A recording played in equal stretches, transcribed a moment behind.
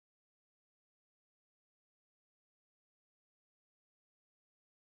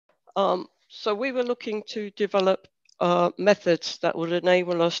So we were looking to develop methods that would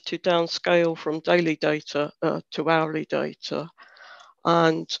enable us to downscale from daily data to hourly data.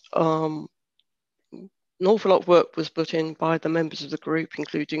 And an awful lot of work was put in by the members of the group,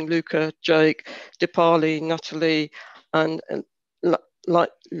 including Luca, Jake, Deepali, Natalia, and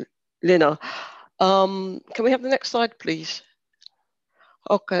Lina. Can we have the next slide, please?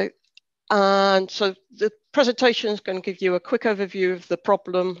 Okay. And so the presentation is going to give you a quick overview of the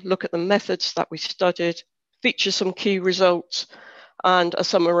problem, look at the methods that we studied, feature some key results and a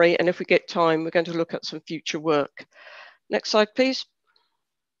summary. And if we get time, we're going to look at some future work. Next slide, please.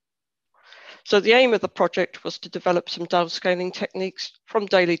 So the aim of the project was to develop some downscaling techniques from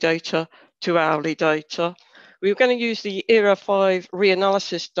daily data to hourly data. We were going to use the ERA 5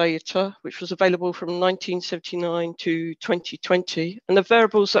 reanalysis data, which was available from 1979 to 2020. And the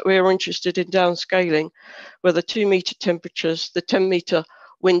variables that we were interested in downscaling were the 2-meter temperatures, the 10-meter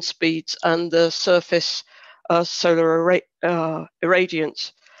wind speeds, and the surface solar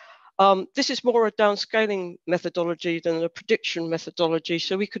irradiance. This is more a downscaling methodology than a prediction methodology.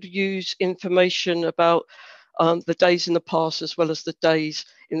 So we could use information about the days in the past as well as the days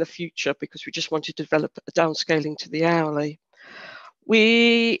in the future, because we just wanted to develop a downscaling to the hourly.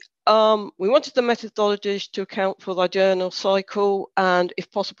 We wanted the methodologies to account for the diurnal cycle and, if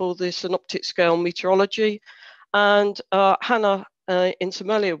possible, the synoptic scale meteorology. And Hannah, in some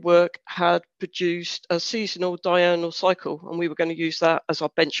earlier work, had produced a seasonal diurnal cycle, and we were going to use that as our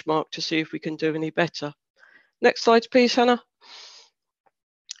benchmark to see if we can do any better. Next slide, please, Hannah.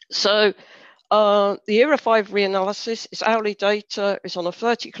 So the ERA 5 reanalysis is hourly data. It's on a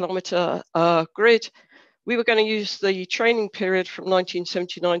 30-kilometer grid. We were going to use the training period from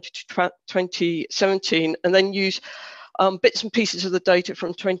 1979 to 2017, and then use bits and pieces of the data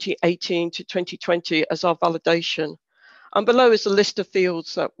from 2018 to 2020 as our validation. And below is a list of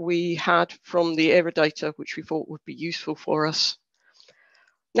fields that we had from the ERA data, which we thought would be useful for us.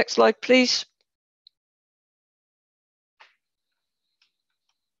 Next slide, please.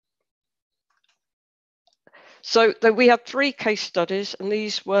 So we had 3 case studies, and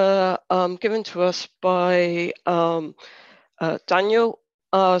these were given to us by Daniel.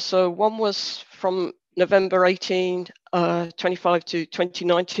 So one was from November 18, 25 to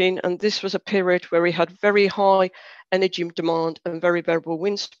 2019, and this was a period where we had very high energy demand and very variable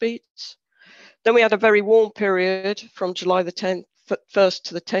wind speeds. Then we had a very warm period from July the 1st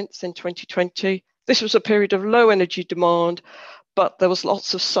to the 10th in 2020. This was a period of low energy demand, but there was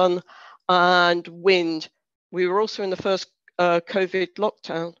lots of sun and wind. We were also in the first COVID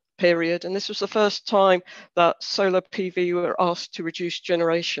lockdown period, and this was the first time that solar PV were asked to reduce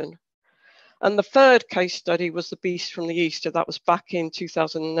generation. And the third case study was the Beast from the East, and that was back in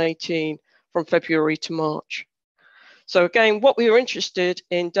 2018 from February to March. So again, what we were interested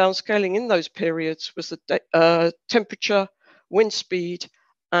in downscaling in those periods was the temperature, wind speed,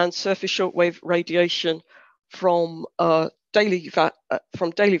 and surface shortwave radiation from daily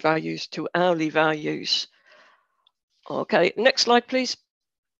values to hourly values. Okay, next slide, please.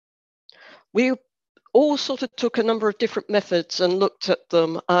 We all sort of took a number of different methods and looked at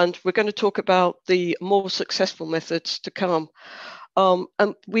them, and we're going to talk about the more successful methods to come.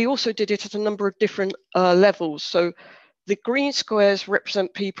 And we also did it at a number of different levels. So the green squares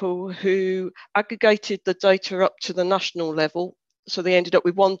represent people who aggregated the data up to the national level. So they ended up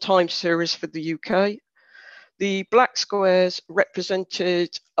with one time series for the UK. The black squares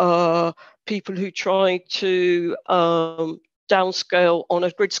represented people who tried to downscale on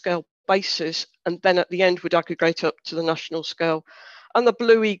a grid scale basis, and then at the end would aggregate up to the national scale. And the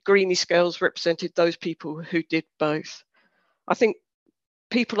bluey greeny scales represented those people who did both. I think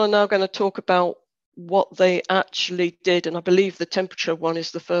people are now going to talk about what they actually did, and I believe the temperature one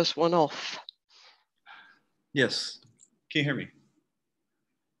is the first one off. Yes, can you hear me?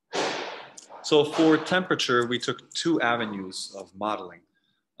 So for temperature, we took 2 avenues of modeling,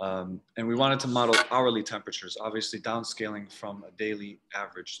 and we wanted to model hourly temperatures, obviously downscaling from a daily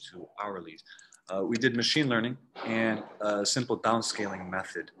average to hourly. We did machine learning and a simple downscaling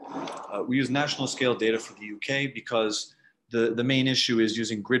method. We used national scale data for the UK because the main issue is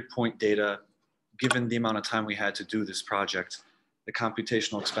using grid point data. Given the amount of time we had to do this project, the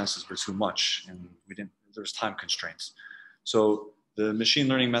computational expenses were too much, and there was time constraints. So the machine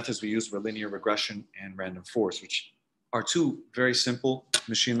learning methods we used were linear regression and random forest, which are 2 very simple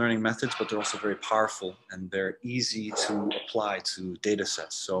machine learning methods, but they're also very powerful and they're easy to apply to data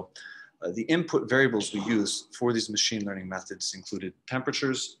sets. So the input variables we used for these machine learning methods included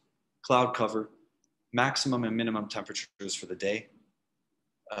temperatures, cloud cover, maximum and minimum temperatures for the day,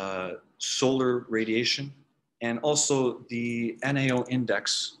 solar radiation, And also the NAO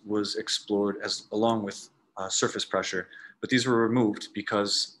index was explored along with surface pressure, but these were removed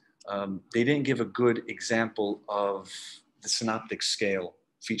because they didn't give a good example of the synoptic scale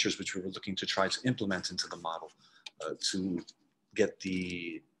features which we were looking to try to implement into the model to get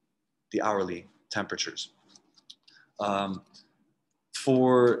the hourly temperatures.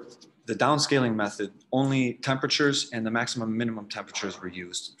 For the downscaling method, only temperatures and the maximum and minimum temperatures were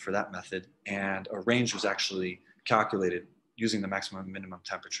used for that method, and a range was actually calculated using the maximum and minimum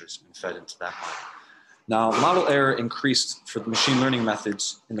temperatures and fed into that model. Now, model error increased for the machine learning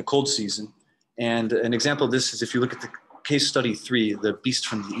methods in the cold season, and an example of this is if you look at the case study 3, the beast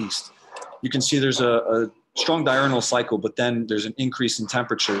from the east, you can see there's a strong diurnal cycle, but then there's an increase in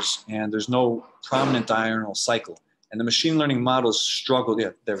temperatures and there's no prominent diurnal cycle. And the machine learning models struggled,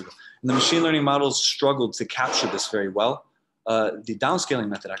 yeah, there we go. And the machine learning models struggled to capture this very well. The downscaling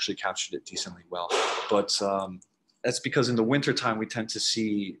method actually captured it decently well, but that's because in the wintertime, we tend to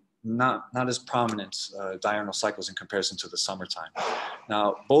see not as prominent diurnal cycles in comparison to the summertime.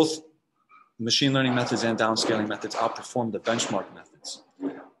 Now, both machine learning methods and downscaling methods outperform the benchmark methods.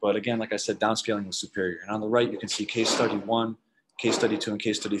 But again, like I said, downscaling was superior. And on the right, you can see case study 1, case study 2, and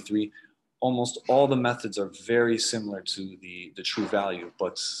case study 3. Almost all the methods are very similar to the true value,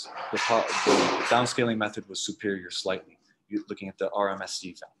 but the downscaling method was superior slightly, looking at the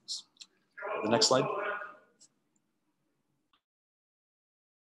RMSD values. The next slide.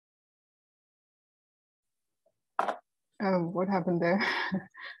 What happened there?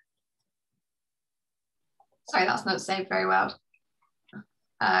 Sorry, that's not saved very well.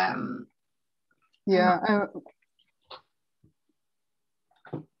 Yeah,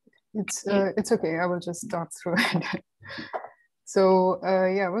 it's okay. I will just talk through it. So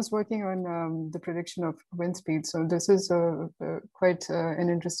yeah, I was working on the prediction of wind speed. So this is quite an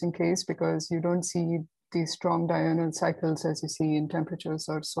interesting case because you don't see these strong diurnal cycles as you see in temperatures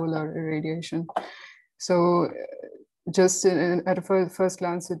or solar irradiation. So just at a first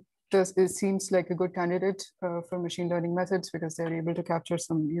glance, it seems like a good candidate for machine learning methods because they're able to capture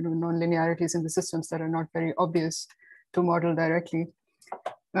some non-linearities in the systems that are not very obvious to model directly.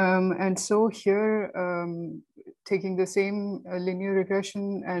 And so here, taking the same linear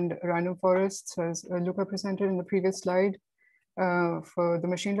regression and random forests as Luca presented in the previous slide for the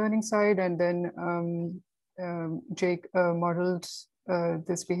machine learning side, and then Jake modeled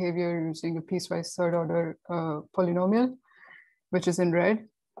this behavior using a piecewise third order polynomial, which is in red.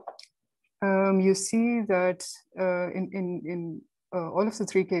 You see that in all of the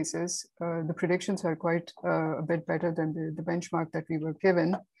 3 cases, the predictions are quite a bit better than the benchmark that we were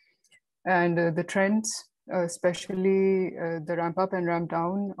given. And the trends, especially the ramp up and ramp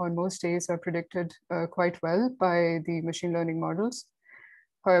down on most days are predicted quite well by the machine learning models.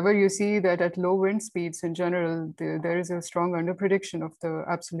 However, you see that at low wind speeds in general, there is a strong underprediction of the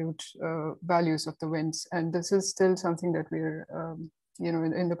absolute values of the winds. And this is still something that we're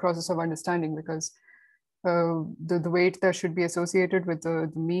in the process of understanding because the weight that should be associated with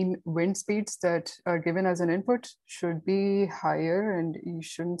the mean wind speeds that are given as an input should be higher, and you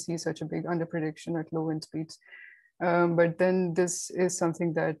shouldn't see such a big underprediction at low wind speeds. But then this is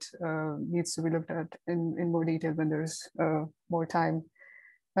something that needs to be looked at in more detail when there's more time.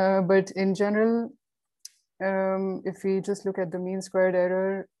 But in general, if we just look at the mean squared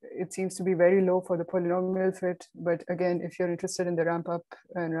error, it seems to be very low for the polynomial fit. But again, if you're interested in the ramp up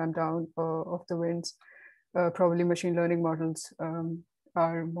and ramp down of the winds, probably machine learning models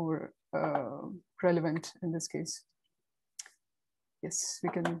are more relevant in this case. Yes, we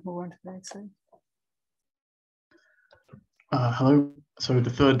can move on to the next slide. Hello. So the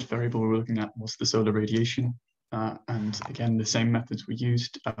third variable we're looking at was the solar radiation. And again, the same methods were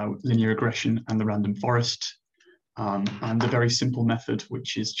used, linear regression and the random forest. And a very simple method,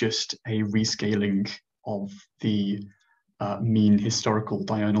 which is just a rescaling of the mean historical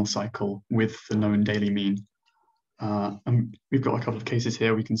diurnal cycle with the known daily mean. And we've got a couple of cases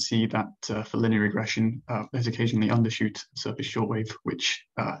here. We can see that for linear regression, there's occasionally undershoot surface shortwave, which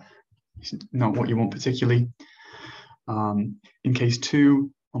is not what you want particularly. In case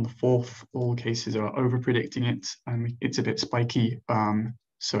 2, on the 4th, all cases are over predicting it, and it's a bit spiky.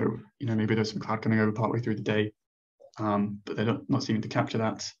 So maybe there's some cloud coming over partway through the day, but they're not seeming to capture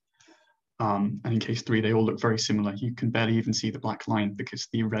that. And in case 3, they all look very similar. You can barely even see the black line because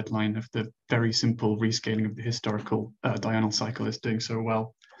the red line of the very simple rescaling of the historical diurnal cycle is doing so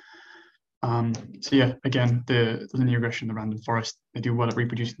well. So yeah, again, the linear regression, the random forest, they do well at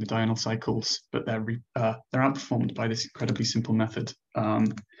reproducing the diurnal cycles, but they're outperformed by this incredibly simple method.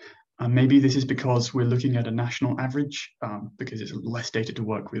 And maybe this is because we're looking at a national average because it's less data to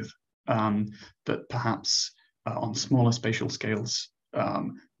work with. But perhaps on smaller spatial scales,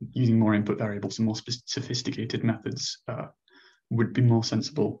 using more input variables and more sophisticated methods would be more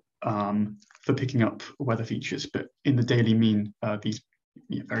sensible for picking up weather features. But in the daily mean, these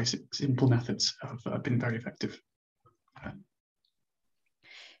very simple methods have been very effective.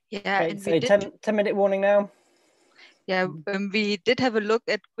 Yeah, okay, and so we did 10-minute warning now. Yeah, we did have a look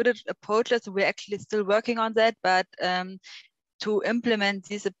at gridded approaches. We're actually still working on that, but to implement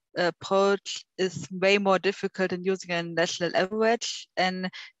this approach is way more difficult than using a national average and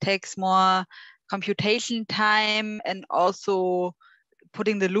takes more computation time, and also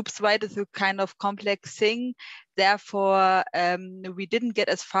putting the loops right is a kind of complex thing. Therefore, we didn't get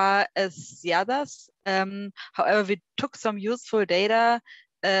as far as the others. However, we took some useful data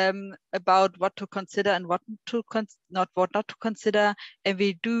about what to consider and what not to consider, and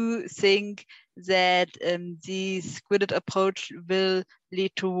we do think that this gridded approach will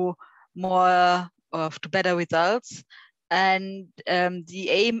lead to to better results. And the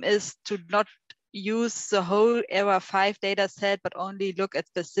aim is to not use the whole ERA 5 data set, but only look at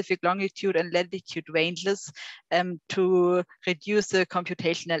specific longitude and latitude ranges to reduce the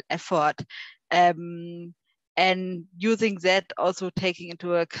computational effort. And using that, also taking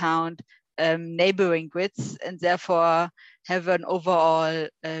into account neighboring grids, and therefore have an overall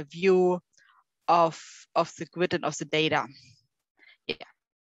view of the grid and of the data. Yeah.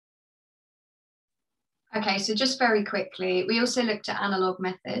 Okay, so just very quickly, we also looked at analog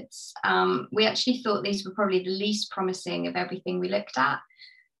methods. We actually thought these were probably the least promising of everything we looked at,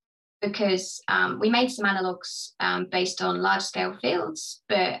 because we made some analogs based on large scale fields,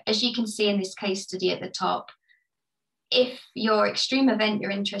 but as you can see in this case study at the top, if your extreme event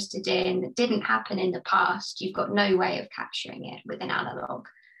you're interested in didn't happen in the past, you've got no way of capturing it with an analog.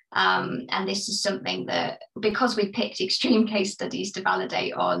 And this is something that, because we picked extreme case studies to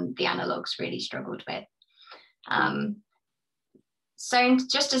validate on, the analogs really struggled with. So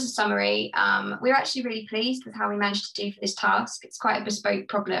just as a summary, we're actually really pleased with how we managed to do for this task. It's quite a bespoke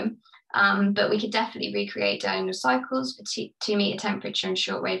problem, but we could definitely recreate diurnal cycles for 2 meter temperature and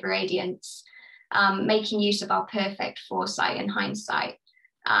shortwave irradiance, making use of our perfect foresight and hindsight.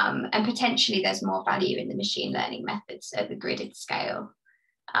 And potentially there's more value in the machine learning methods at the gridded scale.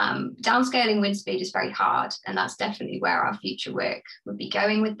 Downscaling wind speed is very hard, and that's definitely where our future work would be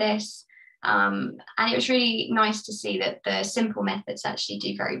going with this. And it was really nice to see that the simple methods actually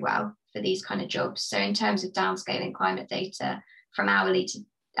do very well for these kind of jobs. So in terms of downscaling climate data from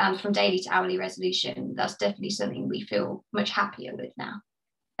daily to hourly resolution, that's definitely something we feel much happier with now.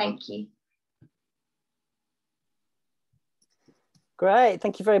 Thank you. Great,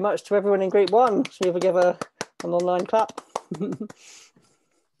 thank you very much to everyone in Group 1. Should we give an online clap?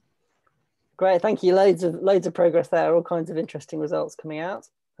 Great, thank you. Loads of progress there. All kinds of interesting results coming out.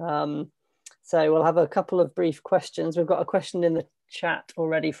 So we'll have a couple of brief questions. We've got a question in the chat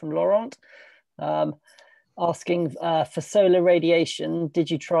already from Laurent, asking for solar radiation, did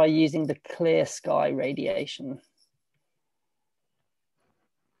you try using the clear sky radiation?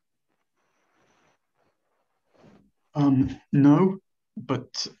 No,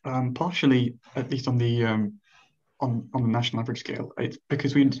 but partially, at least on the national average scale, it's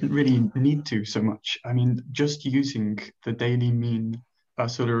because we didn't really need to so much. I mean, just using the daily mean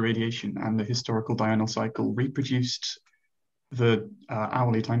solar irradiation and the historical diurnal cycle reproduced the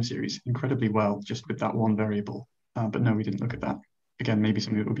hourly time series incredibly well, just with that one variable. But no, we didn't look at that. Again, maybe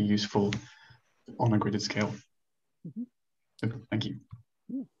something that would be useful on a gridded scale. Mm-hmm. So, thank you.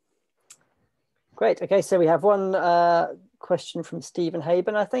 Great. Okay, so we have one question from Stephen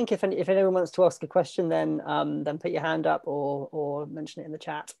Haben. I think if anyone wants to ask a question, then put your hand up or mention it in the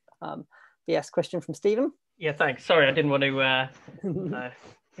chat. Yes, question from Stephen. Yeah, thanks. Sorry, I didn't want to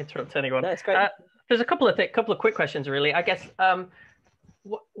interrupt anyone. That's great. There's a couple of quick questions, really. I guess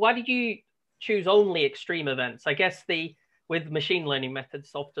why did you choose only extreme events? I guess with machine learning methods,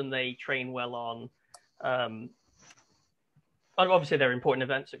 often they train well on. Obviously, they're important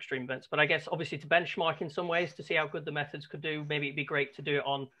events, extreme events, but I guess obviously to benchmark in some ways to see how good the methods could do. Maybe it'd be great to do it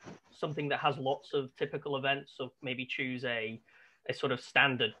on something that has lots of typical events. So maybe choose a sort of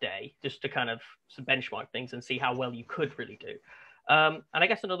standard day just to kind of benchmark things and see how well you could really do. And I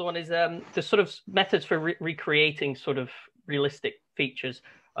guess another one is the sort of methods for recreating sort of realistic features.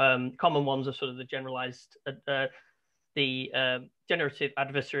 Common ones are sort of the generalized, the generative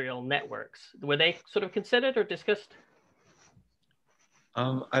adversarial networks. Were they sort of considered or discussed?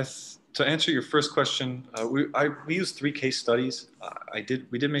 To answer your first question, we used 3 case studies.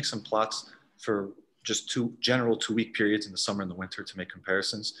 We did make some plots for just 2 general 2-week periods in the summer and the winter to make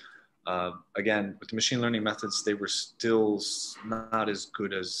comparisons. Again, with the machine learning methods, they were still not as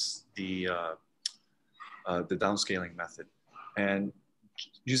good as the the downscaling method. And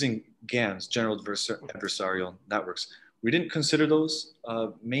using GANs, general adversarial networks, we didn't consider those.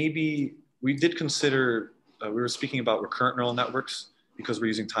 Maybe we did consider, we were speaking about recurrent neural networks because we're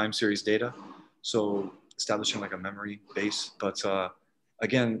using time series data. So establishing like a memory base. But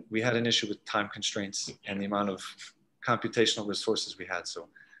again, we had an issue with time constraints and the amount of computational resources we had. So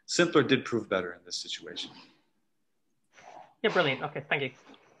simpler did prove better in this situation. Yeah, brilliant. Okay, thank you.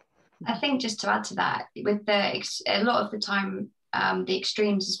 I think just to add to that, with a lot of the time, the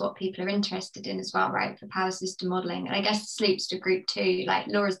extremes is what people are interested in as well, right, for power system modeling. And I guess this loops to group 2, like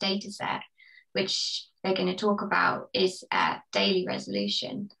Laura's data set, which they're going to talk about, is at daily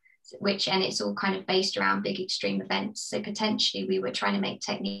resolution, and it's all kind of based around big extreme events. So potentially we were trying to make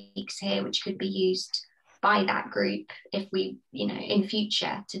techniques here which could be used by that group if we, in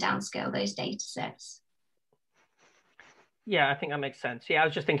future, to downscale those data sets. Yeah, I think that makes sense. Yeah, I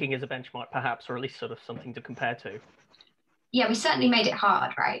was just thinking as a benchmark, perhaps, or at least sort of something to compare to. Yeah, we certainly made it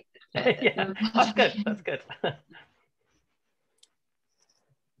hard, right? Yeah, that's good. That's good.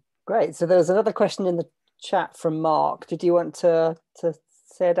 Great. So there was another question in the chat from Mark. Did you want to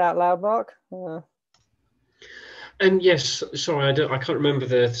say it out loud, Mark? Yes, sorry, I can't remember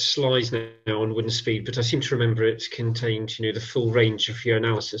the slides now on wind speed, but I seem to remember it contained, the full range of your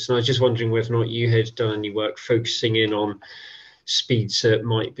analysis. And I was just wondering whether or not you had done any work focusing in on speeds that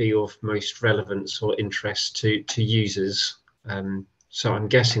might be of most relevance or interest to users. So I'm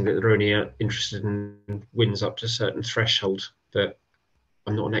guessing that they're only interested in winds up to a certain threshold, but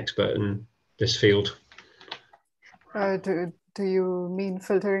I'm not an expert in this field. Do you mean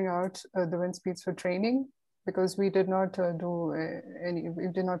filtering out the wind speeds for training? Because we did not we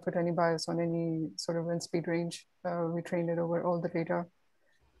did not put any bias on any sort of wind speed range. We trained it over all the data,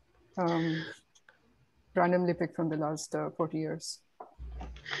 randomly picked from the last 40 years.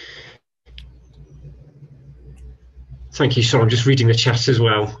 Thank you. So I'm just reading the chat as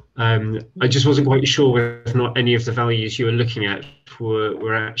well. I just wasn't quite sure whether or not any of the values you were looking at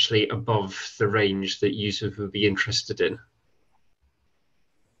were actually above the range that users would be interested in.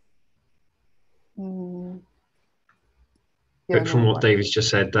 Yeah, but from what David's just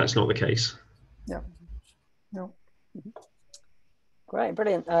said, that's not the case. Yeah. No. Great,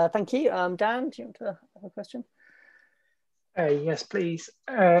 brilliant. Thank you. Dan, do you want to have a question? Yes, please.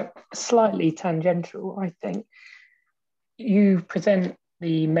 Slightly tangential, I think. You present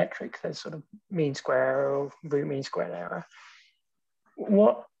the metrics as sort of mean square error or root mean square error.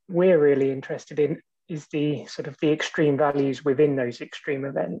 What we're really interested in is the sort of the extreme values within those extreme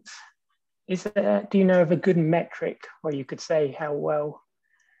events. Do you know of a good metric where you could say how well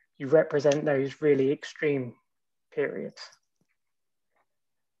you represent those really extreme periods?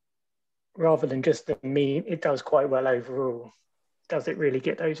 Rather than just the mean, it does quite well overall. Does it really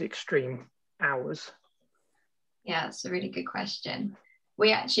get those extreme hours? Yeah, that's a really good question.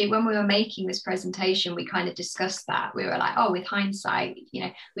 We actually, when we were making this presentation, we kind of discussed that. We were like, oh, with hindsight,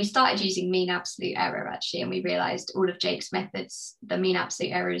 we started using mean absolute error actually, and we realized all of Jake's methods, the mean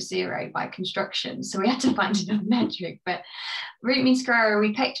absolute error is 0 by construction. So we had to find another metric, but root mean square error,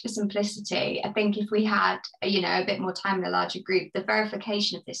 we picked for simplicity. I think if we had, a bit more time in a larger group, the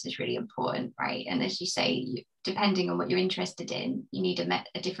verification of this is really important, right? And as you say, depending on what you're interested in, you need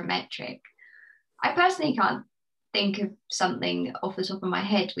a different metric. I personally can't think of something off the top of my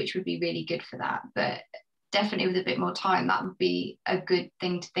head which would be really good for that, but definitely with a bit more time that would be a good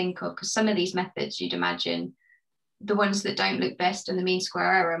thing to think of, because some of these methods, you'd imagine the ones that don't look best in the mean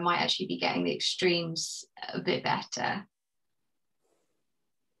square error might actually be getting the extremes a bit better.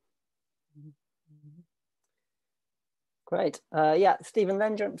 Great. Yeah, Stephen,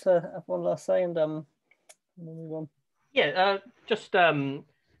 then do you want to have one last say and then move on? Yeah, just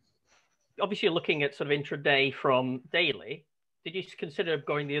obviously looking at sort of intraday from daily, did you consider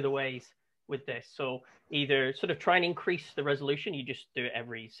going the other ways with this? So either sort of try and increase the resolution, you just do it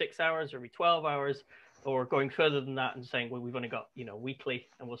every 6 hours, every 12 hours, or going further than that and saying, well, we've only got, weekly,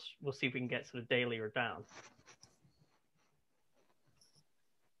 and we'll see if we can get sort of daily or down.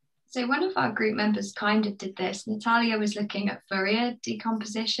 So one of our group members kind of did this. Natalia was looking at Fourier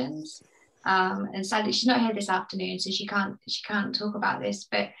decompositions. And sadly, she's not here this afternoon, so she can't talk about this,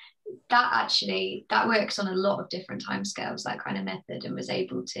 but that works on a lot of different timescales, that kind of method, and was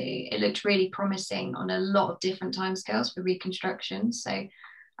able to, it looked really promising on a lot of different timescales for reconstruction. So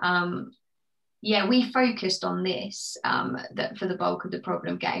yeah, we focused on this that for the bulk of the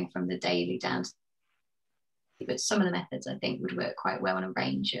problem, getting from the daily down to, but some of the methods I think would work quite well on a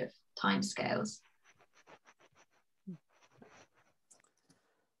range of timescales.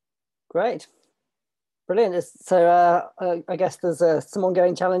 Great. Brilliant. So I guess there's some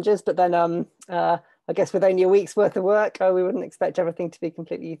ongoing challenges, but then I I guess with only a week's worth of work, we wouldn't expect everything to be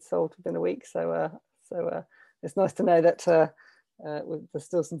completely solved within a week. So it's nice to know that there's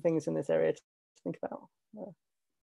still some things in this area to think about.